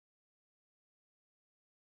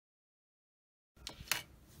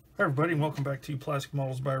Hi everybody, and welcome back to Plastic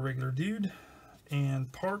Models by a Regular Dude,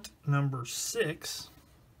 and part number 6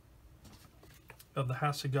 of the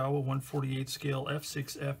Hasegawa 148 scale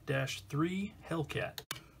F6F-3 Hellcat.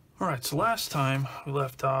 Alright, so last time we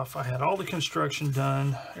left off, I had all the construction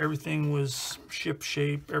done, everything was ship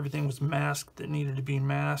shape, everything was masked that needed to be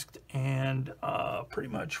masked, and pretty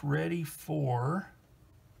much ready for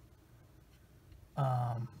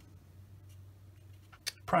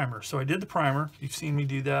primer. So I did the primer. You've seen me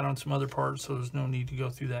do that on some other parts, so there's no need to go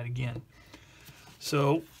through that again.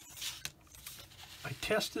 So I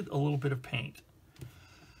tested a little bit of paint.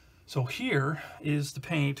 So here is the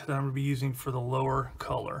paint that I'm going to be using for the lower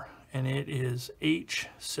color, and it is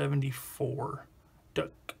H74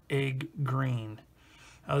 Duck Egg Green.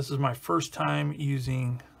 Now this is my first time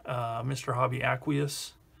using Mr. Hobby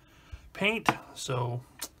Aqueous paint, so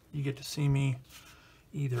you get to see me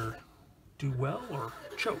either do well or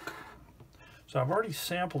choke. So I've already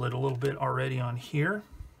sampled it a little bit already on here,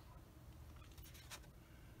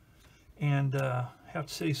 and I have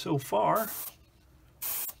to say so far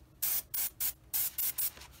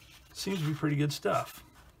seems to be pretty good stuff.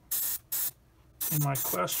 In my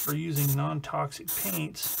quest for using non-toxic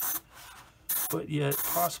paints, but yet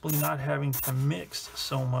possibly not having to mix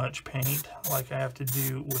so much paint like I have to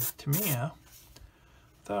do with Tamiya,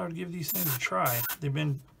 I thought I'd give these things a try. They've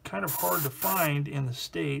been kind of hard to find in the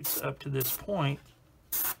States up to this point,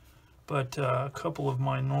 but a couple of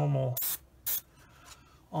my normal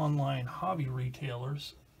online hobby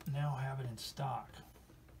retailers now have it in stock.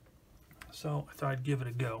 So I thought I'd give it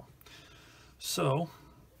a go. So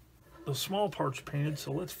the small parts are painted,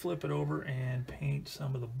 so let's flip it over and paint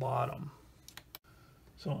some of the bottom.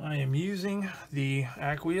 So I am using the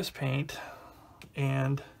aqueous paint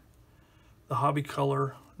and the Hobby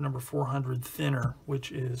Color number 400 thinner,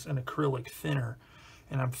 which is an acrylic thinner,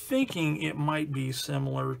 and I'm thinking it might be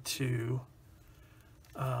similar to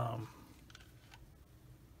the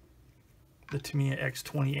Tamiya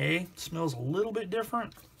X20A. It smells a little bit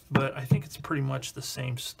different, but I think it's pretty much the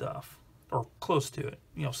same stuff, or close to it,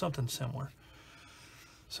 you know, something similar.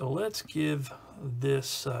 So let's give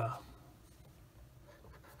this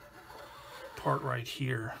part right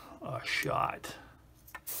here a shot.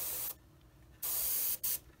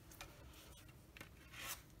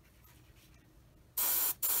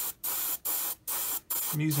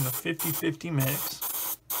 I'm using a 50-50 mix,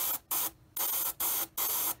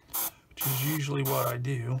 which is usually what I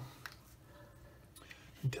do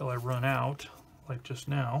until I run out, like just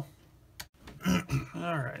now.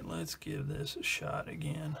 Alright, let's give this a shot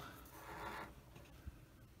again.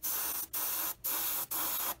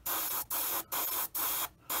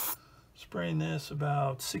 Spraying this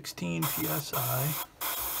about 16 psi.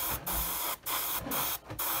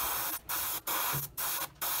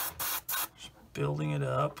 Building it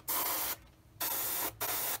up.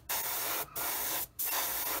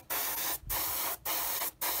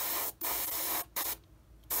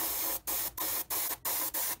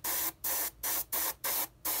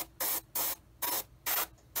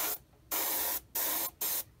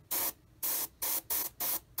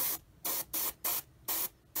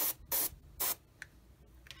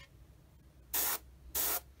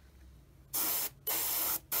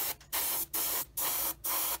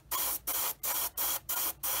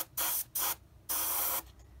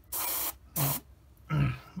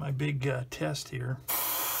 My big test here.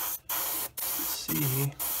 Let's see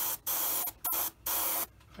if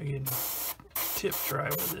I can tip dry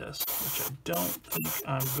with this, which I don't think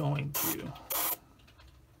I'm going to.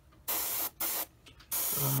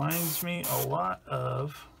 It reminds me a lot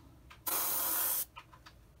of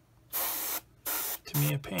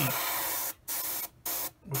Tamiya paint,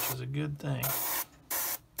 which is a good thing.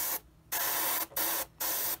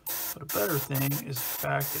 But a better thing is the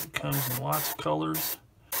fact that it comes in lots of colors,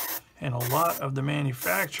 and a lot of the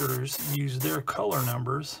manufacturers use their color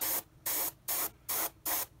numbers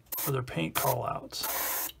for their paint callouts,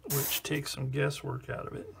 which takes some guesswork out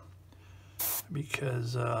of it,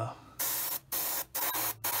 because the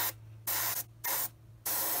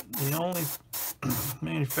only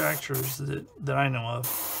manufacturers that I know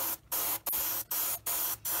of,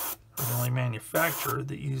 or the only manufacturer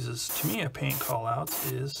that uses Tamiya paint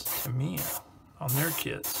callouts is Tamiya on their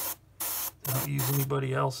kits. They don't use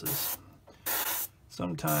anybody else's.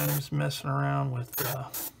 Sometimes messing around with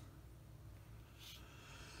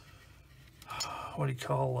what do you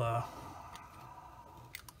call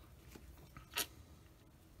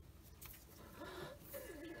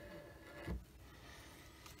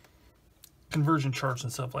conversion charts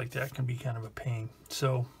and stuff like that can be kind of a pain.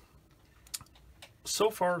 So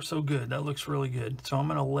far so good. That looks really good. So I'm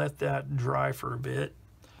going to let that dry for a bit.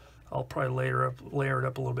 I'll probably layer it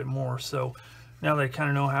up a little bit more. So now that I kind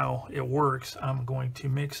of know how it works, I'm going to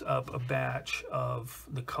mix up a batch of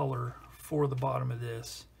the color for the bottom of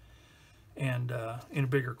this, and in a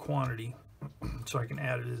bigger quantity, so I can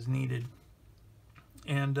add it as needed,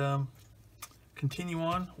 and continue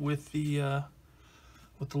on with the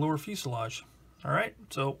lower fuselage. All right,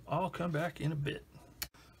 so I'll come back in a bit.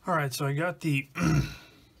 All right, so I got the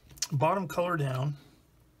bottom color down,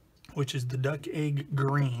 which is the duck egg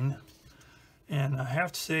green, and I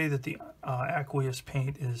have to say that the aqueous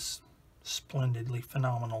paint is splendidly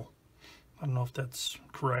phenomenal. I don't know if that's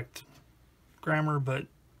correct grammar, but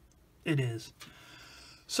it is.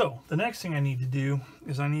 So the next thing I need to do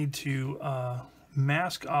is I need to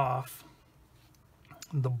mask off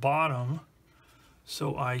the bottom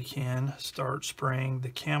so I can start spraying the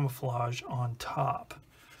camouflage on top.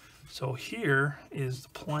 So here is the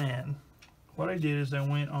plan. What I did is I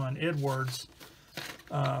went on Edwards'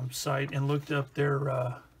 site and looked up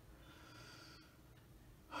their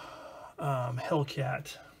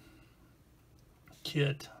Hellcat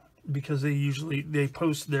kit, because they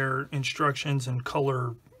post their instructions and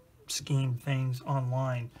color scheme things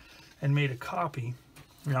online, and made a copy.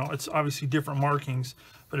 You know, it's obviously different markings,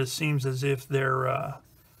 but it seems as if their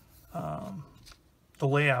the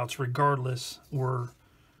layouts, regardless, were,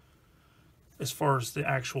 as far as the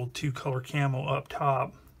actual 2-color camo up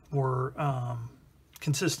top, were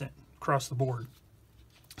consistent across the board.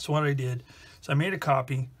 So what I did is I made a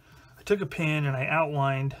copy. I took a pen and I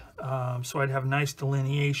outlined so I'd have nice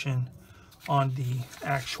delineation on the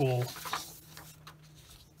actual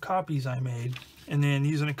copies I made, and then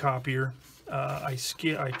using a copier, I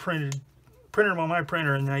printed them on my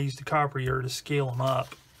printer, and then I used the copier to scale them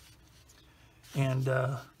up, and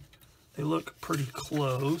they look pretty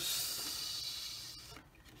close.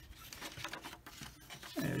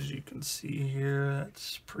 As you can see here,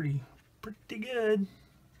 that's pretty good.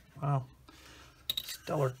 Wow,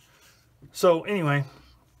 stellar. So anyway,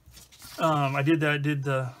 I did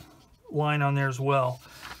the line on there as well.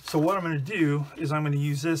 So what I'm going to do is I'm going to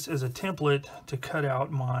use this as a template to cut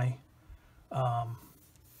out my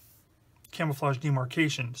camouflage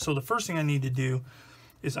demarcation. So the first thing I need to do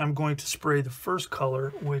is I'm going to spray the first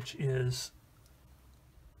color, which is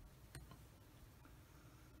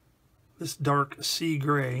this dark sea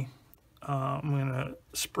gray. I'm going to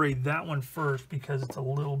spray that one first because it's a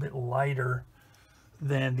little bit lighter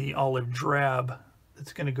than the olive drab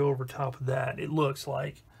that's going to go over top of that. It looks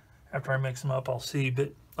like, after I mix them up, I'll see,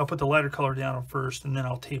 but I'll put the lighter color down first, and then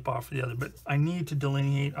I'll tape off the other. But I need to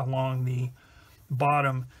delineate along the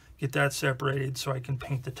bottom, get that separated so I can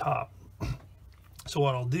paint the top. So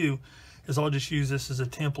what I'll do is I'll just use this as a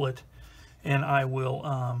template, and I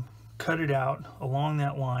will cut it out along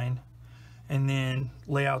that line, and then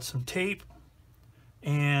lay out some tape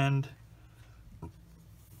and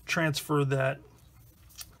transfer that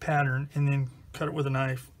pattern, and then cut it with a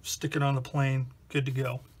knife, stick it on the plane, good to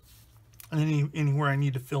go. And anywhere I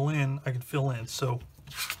need to fill in, I can fill in. So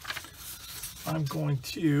I'm going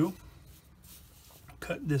to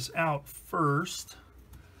cut this out first,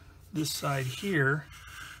 this side here,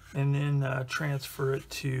 and then transfer it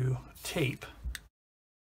to tape.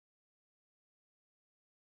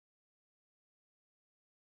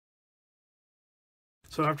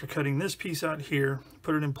 So after cutting this piece out here,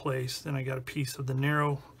 put it in place, then I got a piece of the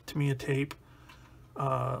narrow Tamiya tape,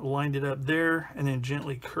 lined it up there, and then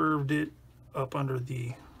gently curved it up under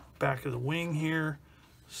the back of the wing here,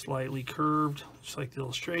 slightly curved, just like the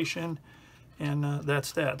illustration, and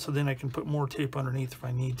that's that. So then I can put more tape underneath if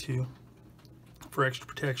I need to for extra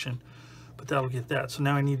protection, but that'll get that. So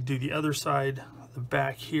now I need to do the other side, the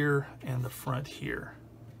back here and the front here.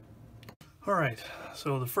 All right,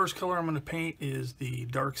 so the first color I'm going to paint is the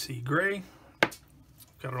dark sea gray.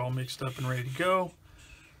 Got it all mixed up and ready to go,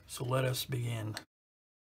 so let us begin.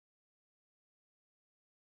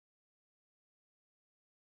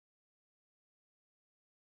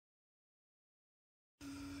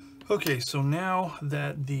 Okay, so now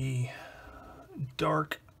that the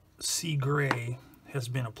dark sea gray has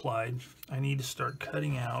been applied, I need to start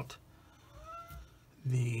cutting out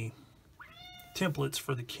the templates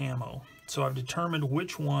for the camo. So I've determined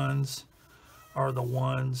which ones are the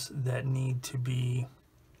ones that need to be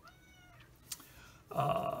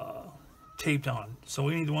taped on. So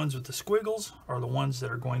any of the ones with the squiggles are the ones that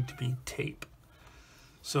are going to be tape.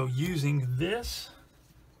 So using this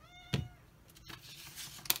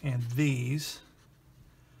and these,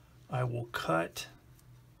 I will cut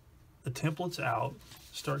the templates out,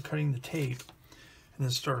 start cutting the tape, and then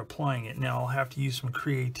start applying it. Now I'll have to use some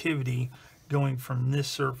creativity going from this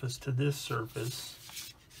surface to this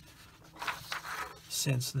surface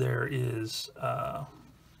since there is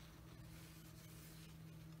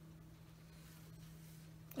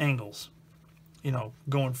angles, you know,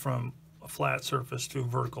 going from a flat surface to a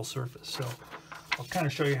vertical surface. So I'll kind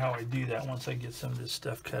of show you how I do that once I get some of this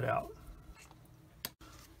stuff cut out.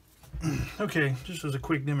 Okay, just as a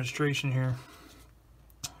quick demonstration here,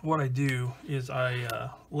 what I do is I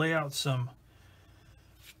lay out some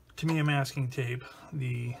Tamiya masking tape,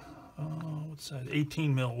 the what's that,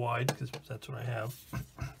 18 mil wide, because that's what I have,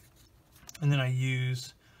 and then I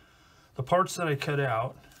use the parts that I cut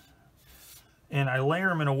out, and I layer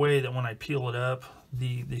them in a way that when I peel it up,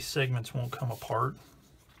 the segments won't come apart,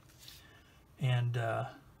 and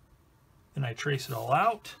then I trace it all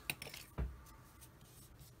out.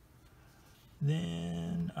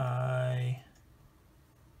 Then I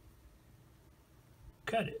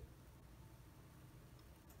cut it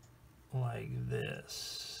like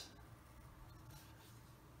this.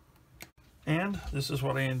 And this is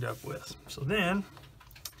what I end up with. So then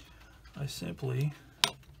I simply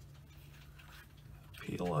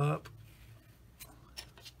peel up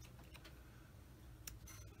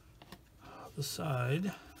the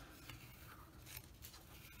side,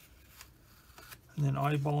 and then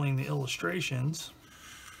eyeballing the illustrations,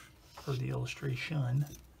 or the illustration,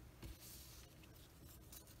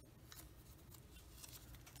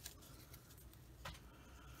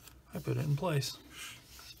 I put it in place.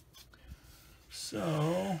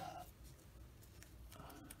 So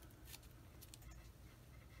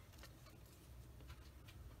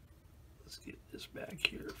let's get this back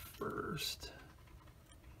here first.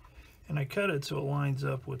 And I cut it so it lines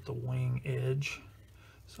up with the wing edge,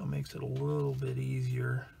 so it makes it a little bit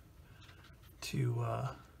easier to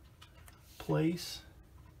place.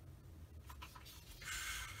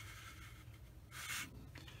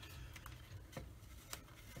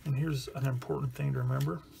 And here's an important thing to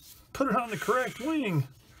remember: put it on the correct wing.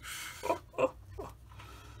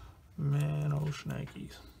 Man, oh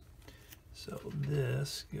shnikes. So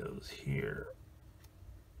this goes here.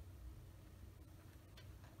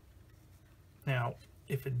 Now,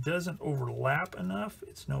 if it doesn't overlap enough,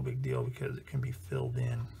 it's no big deal, because it can be filled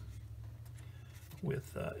in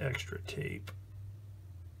with extra tape.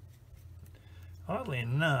 Oddly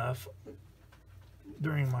enough,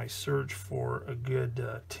 during my search for a good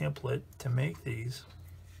template to make these,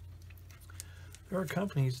 there are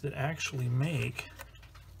companies that actually make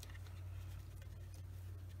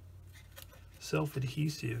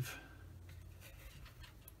self-adhesive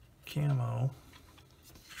camo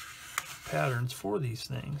patterns for these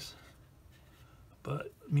things.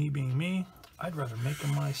 But me being me, I'd rather make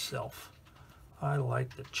them myself. I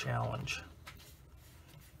like the challenge.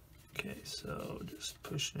 Okay, so just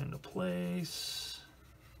push it into place.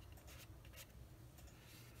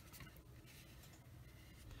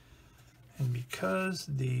 And because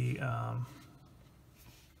the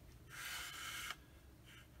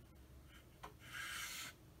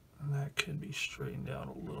that could be straightened out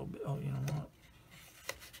a little bit. Oh, you know what?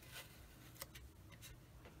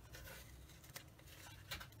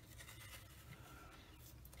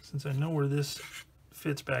 Since I know where this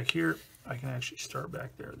fits back here, I can actually start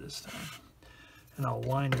back there this time. And I'll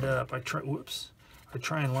line it up. I try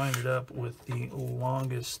and line it up with the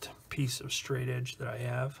longest piece of straight edge that I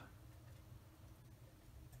have.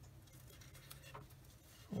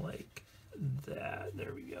 Like that.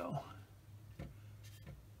 There we go.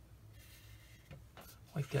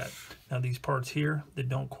 Like that. Now these parts here that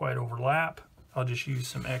don't quite overlap, I'll just use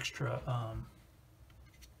some extra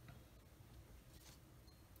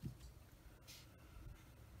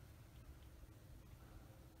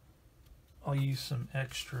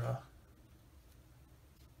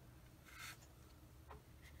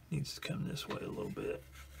needs to come this way a little bit.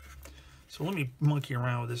 So let me monkey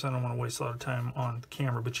around with this. I don't want to waste a lot of time on the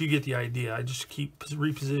camera, but you get the idea. I just keep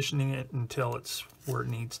repositioning it until it's where it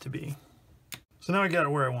needs to be. So now I got it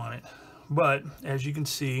where I want it. But as you can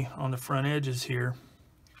see on the front edges here,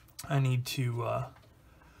 I need to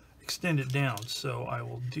extend it down. So I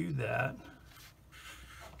will do that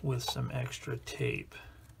with some extra tape.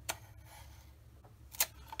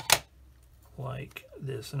 Like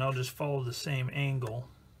this. And I'll just follow the same angle,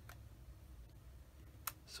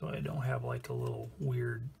 so I don't have like a little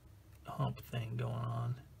weird hump thing going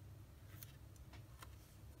on.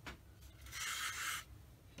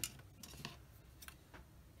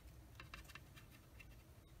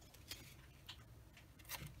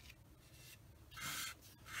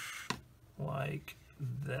 Like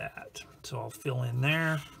that. So I'll fill in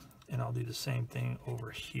there, and I'll do the same thing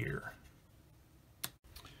over here.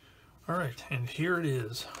 All right, and here it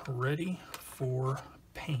is, ready for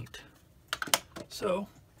paint. So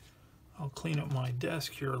I'll clean up my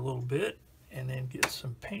desk here a little bit and then get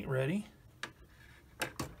some paint ready.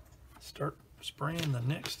 Start spraying the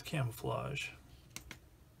next camouflage.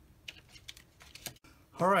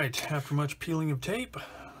 All right, after much peeling of tape,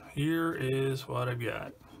 here is what I've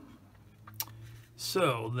got.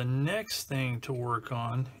 So the next thing to work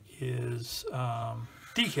on is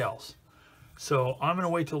decals. So I'm going to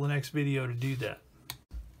wait till the next video to do that.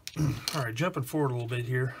 All right, jumping forward a little bit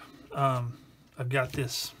here. I've got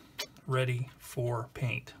this ready for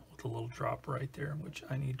paint with a little drop right there, which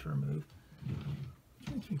I need to remove.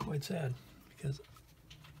 It makes me quite sad because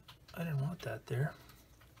I didn't want that there.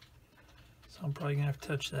 So I'm probably going to have to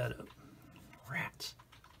touch that up. Rats.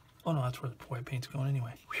 Oh no, that's where the white paint's going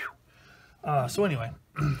anyway. So anyway,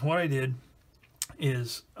 what I did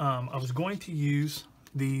is I was going to use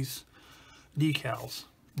these decals,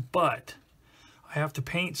 but I have to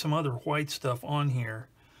paint some other white stuff on here,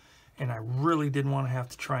 and I really didn't want to have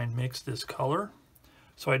to try and mix this color.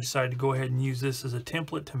 So I decided to go ahead and use this as a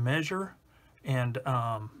template to measure and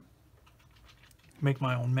make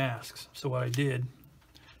my own masks. So what I did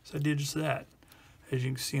is I did just that. As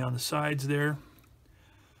you can see on the sides there,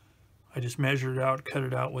 I just measured it out, cut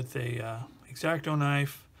it out with a X-Acto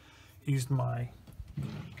knife, used my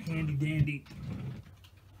handy dandy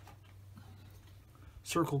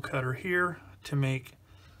circle cutter here to make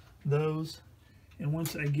those. And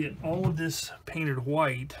once I get all of this painted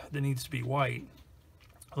white that needs to be white,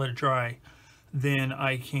 let it dry, then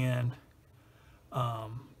I can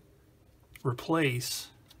replace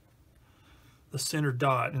the center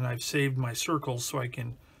dot, and I've saved my circles so I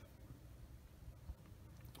can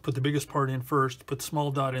put the biggest part in first, put the small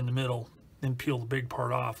dot in the middle, then peel the big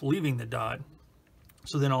part off, leaving the dot.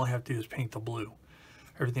 So then all I have to do is paint the blue.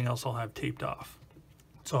 Everything else I'll have taped off.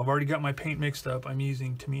 So I've already got my paint mixed up. I'm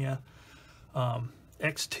using Tamiya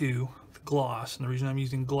X2 gloss, and the reason I'm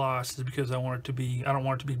using gloss is because I don't want it to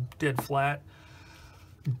be dead flat,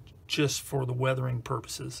 just for the weathering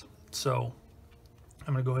purposes. So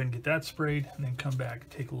I'm going to go ahead and get that sprayed and then come back and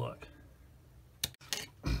take a look.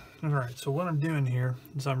 All right, so what I'm doing here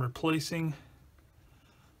is I'm replacing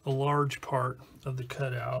the large part of the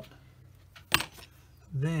cutout,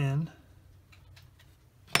 then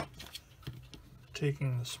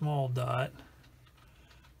taking the small dot,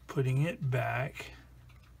 putting it back.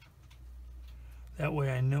 That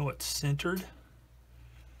way I know it's centered,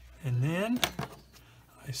 and then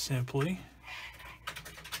I simply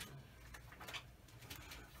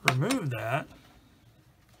remove that,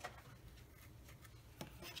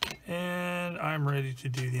 and I'm ready to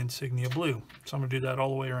do the insignia blue. So I'm going to do that all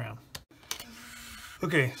the way around.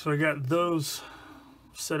 Okay, so I got those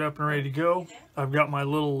set up and ready to go. I've got my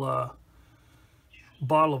little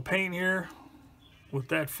bottle of paint here with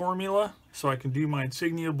that formula, so I can do my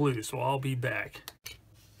insignia blue. So I'll be back.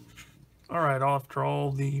 All right, after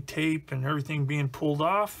all the tape and everything being pulled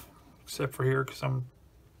off, except for here because I'm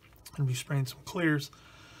going to be spraying some clears,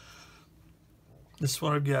 this is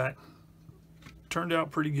what I've got. Turned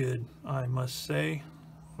out pretty good, I must say.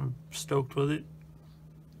 I'm stoked with it,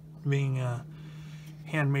 being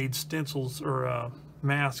handmade stencils or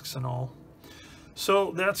masks and all.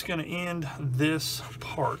 So that's going to end this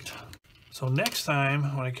part. So next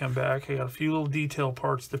time when I come back, I got a few little detail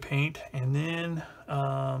parts to paint, and then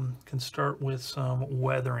can start with some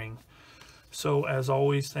weathering. So as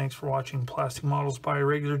always, thanks for watching Plastic Models by a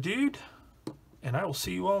Regular Dude, and I will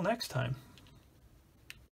see you all next time.